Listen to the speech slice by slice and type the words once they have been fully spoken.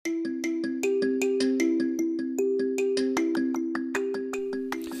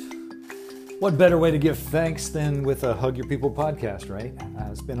What better way to give thanks than with a Hug Your People podcast, right?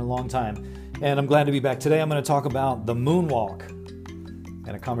 It's been a long time, and I'm glad to be back. Today I'm going to talk about the moonwalk and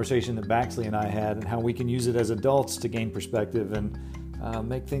a conversation that Baxley and I had and how we can use it as adults to gain perspective and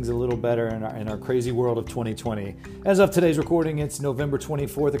make things a little better in our crazy world of 2020. As of today's recording, it's November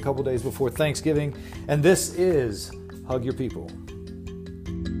 24th, a couple days before Thanksgiving, and this is Hug Your People.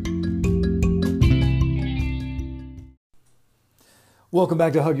 Welcome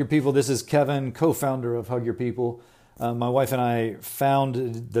back to Hug Your People. This is Kevin, co-founder of Hug Your People. My wife and I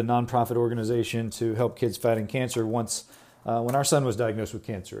founded the nonprofit organization to help kids fighting cancer when our son was diagnosed with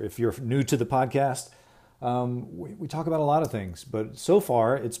cancer. If you're new to the podcast, we talk about a lot of things, but so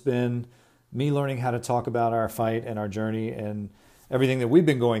far it's been me learning how to talk about our fight and our journey and everything that we've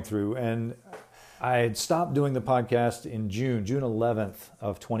been going through. And I had stopped doing the podcast in June 11th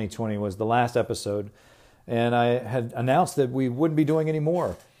of 2020 was the last episode. And I had announced that we wouldn't be doing any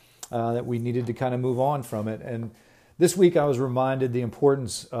more, that we needed to kind of move on from it. And this week I was reminded the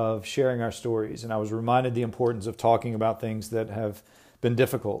importance of sharing our stories. And I was reminded the importance of talking about things that have been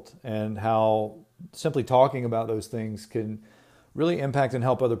difficult and how simply talking about those things can really impact and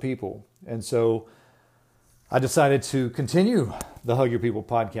help other people. And so I decided to continue the Hug Your People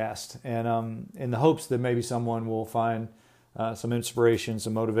podcast, and in the hopes that maybe someone will find some inspiration,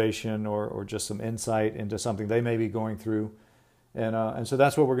 some motivation, or just some insight into something they may be going through. And so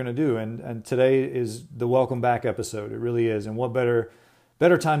that's what we're going to do. And today is the welcome back episode. It really is. And what better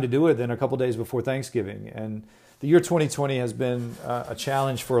time to do it than a couple days before Thanksgiving. And the year 2020 has been a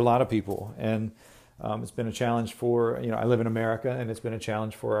challenge for a lot of people. And it's been a challenge for, I live in America, and it's been a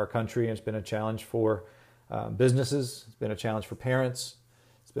challenge for our country. And it's been a challenge for businesses. It's been a challenge for parents.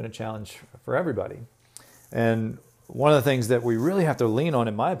 It's been a challenge for everybody. And one of the things that we really have to lean on,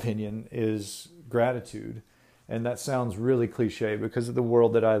 in my opinion, is gratitude. And that sounds really cliche because of the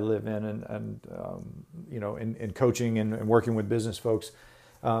world that I live in and in coaching and working with business folks.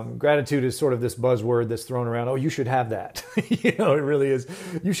 Gratitude is sort of this buzzword that's thrown around. Oh, you should have that. It really is.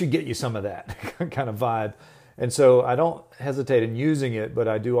 You should get you some of that kind of vibe. And so I don't hesitate in using it, but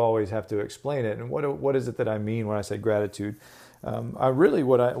I do always have to explain it. And what is it that I mean when I say gratitude? What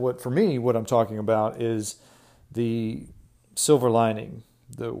I'm talking about is the silver lining,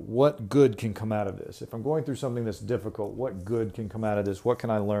 what good can come out of this. If I'm going through something that's difficult, what good can come out of this? What can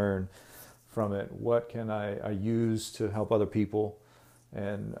I learn from it? What can I use to help other people?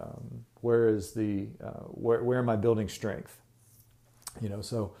 And where am I building strength?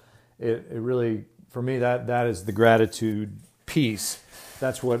 So it really, for me, that is the gratitude piece.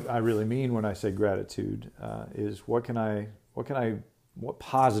 That's what I really mean when I say gratitude, is what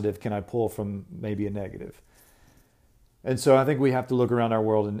positive can I pull from maybe a negative? And so I think we have to look around our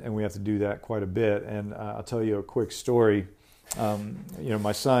world, and we have to do that quite a bit. And I'll tell you a quick story.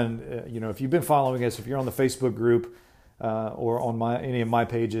 My son, if you've been following us, if you're on the Facebook group or on any of my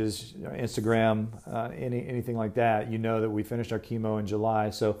pages, Instagram, anything like that, you know that we finished our chemo in July.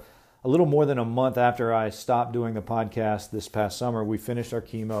 So a little more than a month after I stopped doing the podcast this past summer, we finished our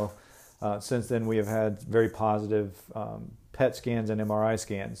chemo. Since then, we have had very positive PET scans and MRI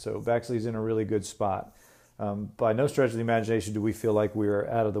scans. So Baxley's in a really good spot. By no stretch of the imagination do we feel like we are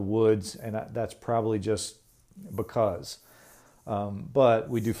out of the woods, and that's probably just because. But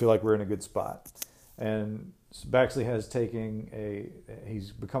we do feel like we're in a good spot. And Baxley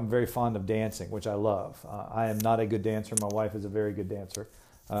he's become very fond of dancing, which I love. I am not a good dancer. My wife is a very good dancer.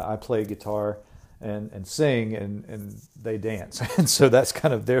 I play guitar and sing, and they dance. And so that's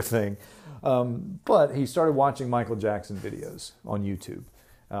kind of their thing. But he started watching Michael Jackson videos on YouTube.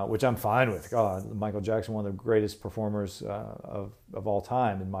 Which I'm fine with. God, Michael Jackson, one of the greatest performers of all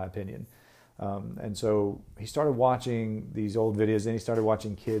time, in my opinion. And so he started watching these old videos, and he started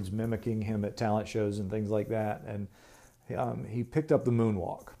watching kids mimicking him at talent shows and things like that. And he picked up the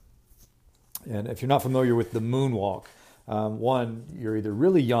moonwalk. And if you're not familiar with the moonwalk, one, you're either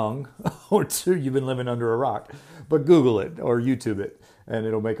really young, or two, you've been living under a rock. But Google it or YouTube it, and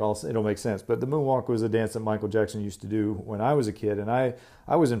it'll make sense. But the moonwalk was a dance that Michael Jackson used to do when I was a kid, and I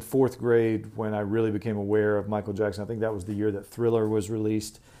was in fourth grade when I really became aware of Michael Jackson. I think that was the year that Thriller was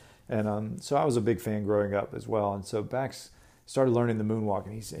released, and so I was a big fan growing up as well. And so Bax started learning the moonwalk,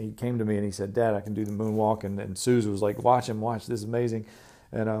 and he came to me and he said, "Dad, I can do the moonwalk." And Suze was like, "Watch him, watch, this is amazing."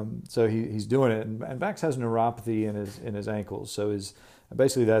 And so he's doing it, and Bax has neuropathy in his ankles. So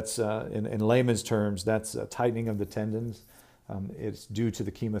basically that's in layman's terms, that's a tightening of the tendons. It's due to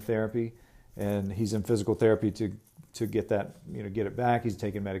the chemotherapy, and he's in physical therapy to get that, get it back. He's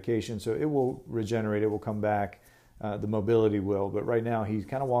taking medication, so it will regenerate. It will come back. The mobility will, but right now he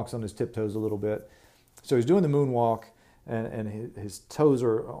kind of walks on his tiptoes a little bit. So he's doing the moonwalk, and his toes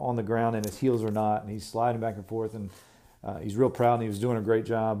are on the ground and his heels are not, and he's sliding back and forth, and he's real proud, and he was doing a great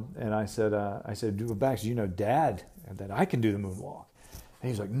job. And I said, Bax, you know, Dad, that I can do the moonwalk. And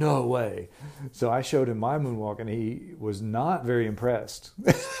he's like, no way. So I showed him my moonwalk, and he was not very impressed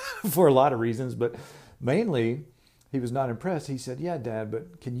for a lot of reasons, but mainly he was not impressed. He said, yeah, Dad,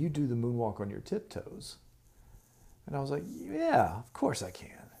 but can you do the moonwalk on your tiptoes? And I was like, yeah, of course I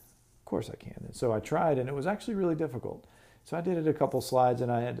can. Of course I can. And so I tried, and it was actually really difficult. So I did it a couple slides,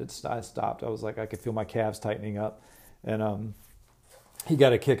 and I stopped. I was like, I could feel my calves tightening up. And he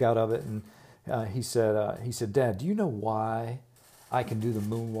got a kick out of it, and he said, Dad, do you know why I can do the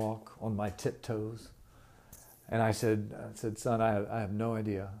moonwalk on my tiptoes? And I said, son, I have no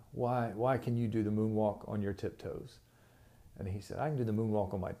idea. Why can you do the moonwalk on your tiptoes? And he said, I can do the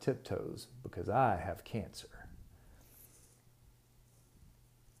moonwalk on my tiptoes because I have cancer.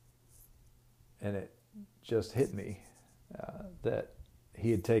 And it just hit me that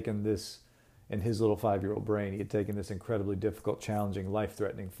he had taken this, in his little 5-year-old brain, he had taken this incredibly difficult, challenging,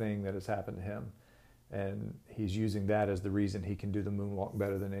 life-threatening thing that has happened to him, and he's using that as the reason he can do the moonwalk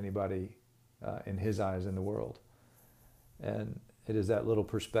better than anybody in his eyes in the world. And it is that little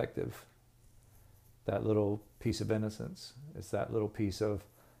perspective, that little piece of innocence. It's that little piece of,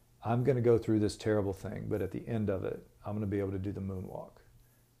 I'm going to go through this terrible thing, but at the end of it, I'm going to be able to do the moonwalk,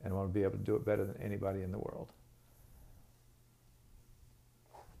 and I want to be able to do it better than anybody in the world.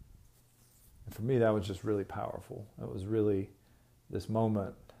 And for me, that was just really powerful. It was really this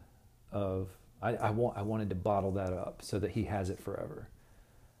moment of, I wanted to bottle that up so that he has it forever.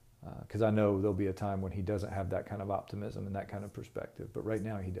 Because I know there'll be a time when he doesn't have that kind of optimism and that kind of perspective. But right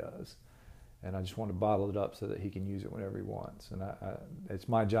now he does. And I just want to bottle it up so that he can use it whenever he wants. And it's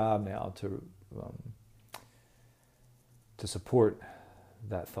my job now to support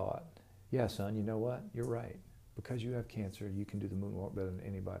that thought. Yeah, son, you know what? You're right. Because you have cancer, you can do the moonwalk better than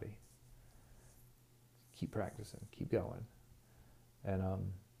anybody. Keep practicing. Keep going. And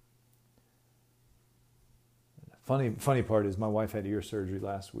funny part is my wife had ear surgery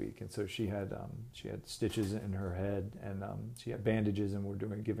last week, and so she had stitches in her head, and she had bandages, and we're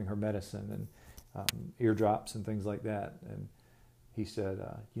giving her medicine and ear drops and things like that. And he said,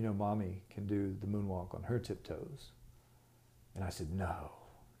 you know, Mommy can do the moonwalk on her tiptoes. And I said, no.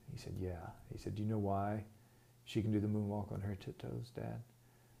 He said, yeah. He said, do you know why she can do the moonwalk on her tiptoes, Dad?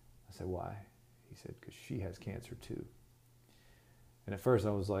 I said, why? He said, because she has cancer too. And at first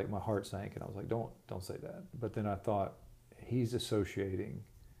I was like, my heart sank, and I was like, don't say that. But then I thought, he's associating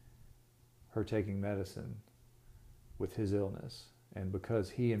her taking medicine with his illness. And because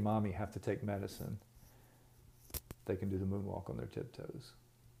he and Mommy have to take medicine, they can do the moonwalk on their tiptoes.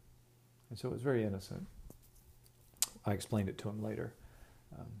 And so it was very innocent. I explained it to him later.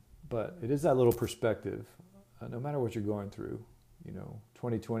 But it is that little perspective. No matter what you're going through,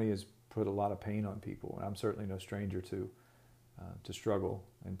 2020 has put a lot of pain on people. And I'm certainly no stranger to struggle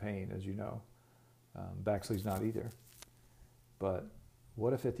and pain, as you know. Baxley's not either. But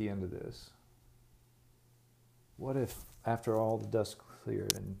what if at the end of this, what if after all the dust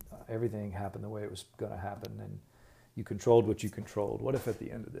cleared and everything happened the way it was going to happen and you controlled what you controlled, what if at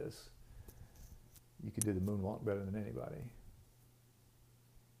the end of this you could do the moonwalk better than anybody?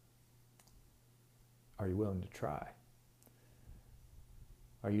 Are you willing to try?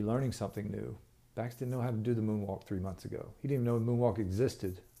 Are you learning something new? Bax didn't know how to do the moonwalk 3 months ago. He didn't even know the moonwalk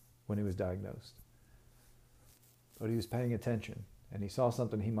existed when he was diagnosed. But he was paying attention, and he saw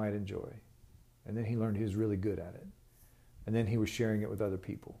something he might enjoy. And then he learned he was really good at it. And then he was sharing it with other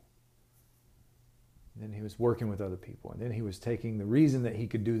people. And then he was working with other people. And then he was taking, the reason that he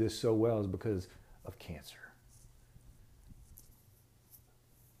could do this so well is because of cancer.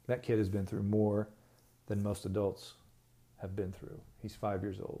 That kid has been through more than most adults have been through. He's 5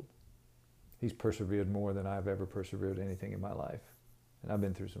 years old. He's persevered more than I've ever persevered anything in my life. And I've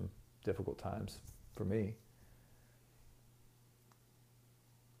been through some difficult times for me.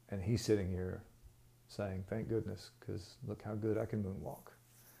 And he's sitting here saying, thank goodness, because look how good I can moonwalk.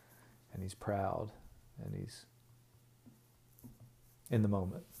 And he's proud, and he's in the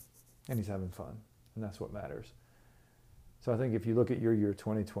moment, and he's having fun. And that's what matters. So I think if you look at your year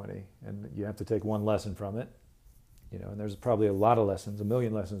 2020, and you have to take one lesson from it, and there's probably a lot of lessons, a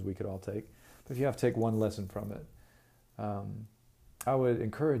million lessons we could all take. But if you have to take one lesson from it, I would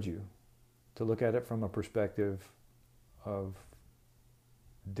encourage you to look at it from a perspective of,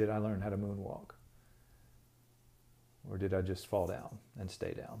 did I learn how to moonwalk? Or did I just fall down and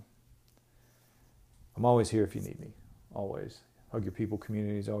stay down? I'm always here if you need me, always. Hug Your People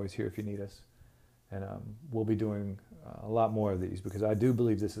community is always here if you need us. And we'll be doing a lot more of these because I do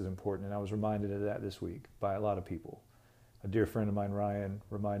believe this is important. And I was reminded of that this week by a lot of people. a dear friend of mine, Ryan,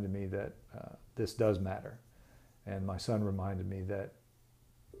 reminded me that this does matter. And my son reminded me that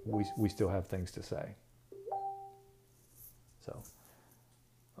we still have things to say. So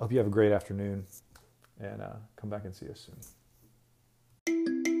I hope you have a great afternoon, and come back and see us soon.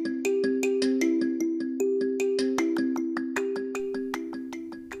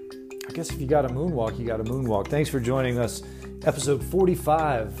 I guess if you got a moonwalk, you got a moonwalk. Thanks for joining us. Episode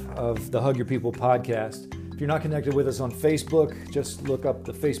 45 of the Hug Your People podcast. If you're not connected with us on Facebook, just look up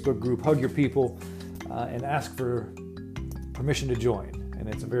the Facebook group Hug Your People and ask for permission to join. And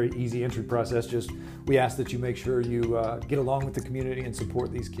it's a very easy entry process. Just we ask that you make sure you get along with the community and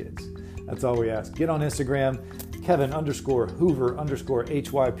support these kids. That's all we ask. Get on Instagram.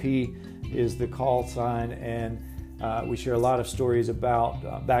 Kevin_Hoover_HYP is the call sign, and we share a lot of stories about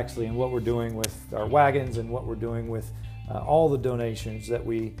Baxley and what we're doing with our wagons and what we're doing with all the donations that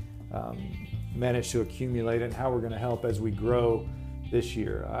we managed to accumulate and how we're going to help as we grow this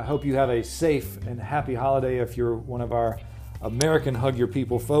year. I hope you have a safe and happy holiday if you're one of our American Hug Your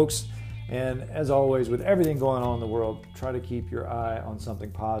People folks. And as always, with everything going on in the world, try to keep your eye on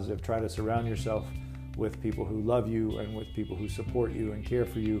something positive. Try to surround yourself with people who love you and with people who support you and care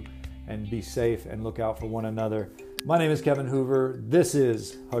for you, and be safe and look out for one another. My name is Kevin Hoover. This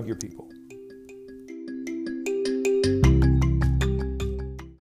is Hug Your People.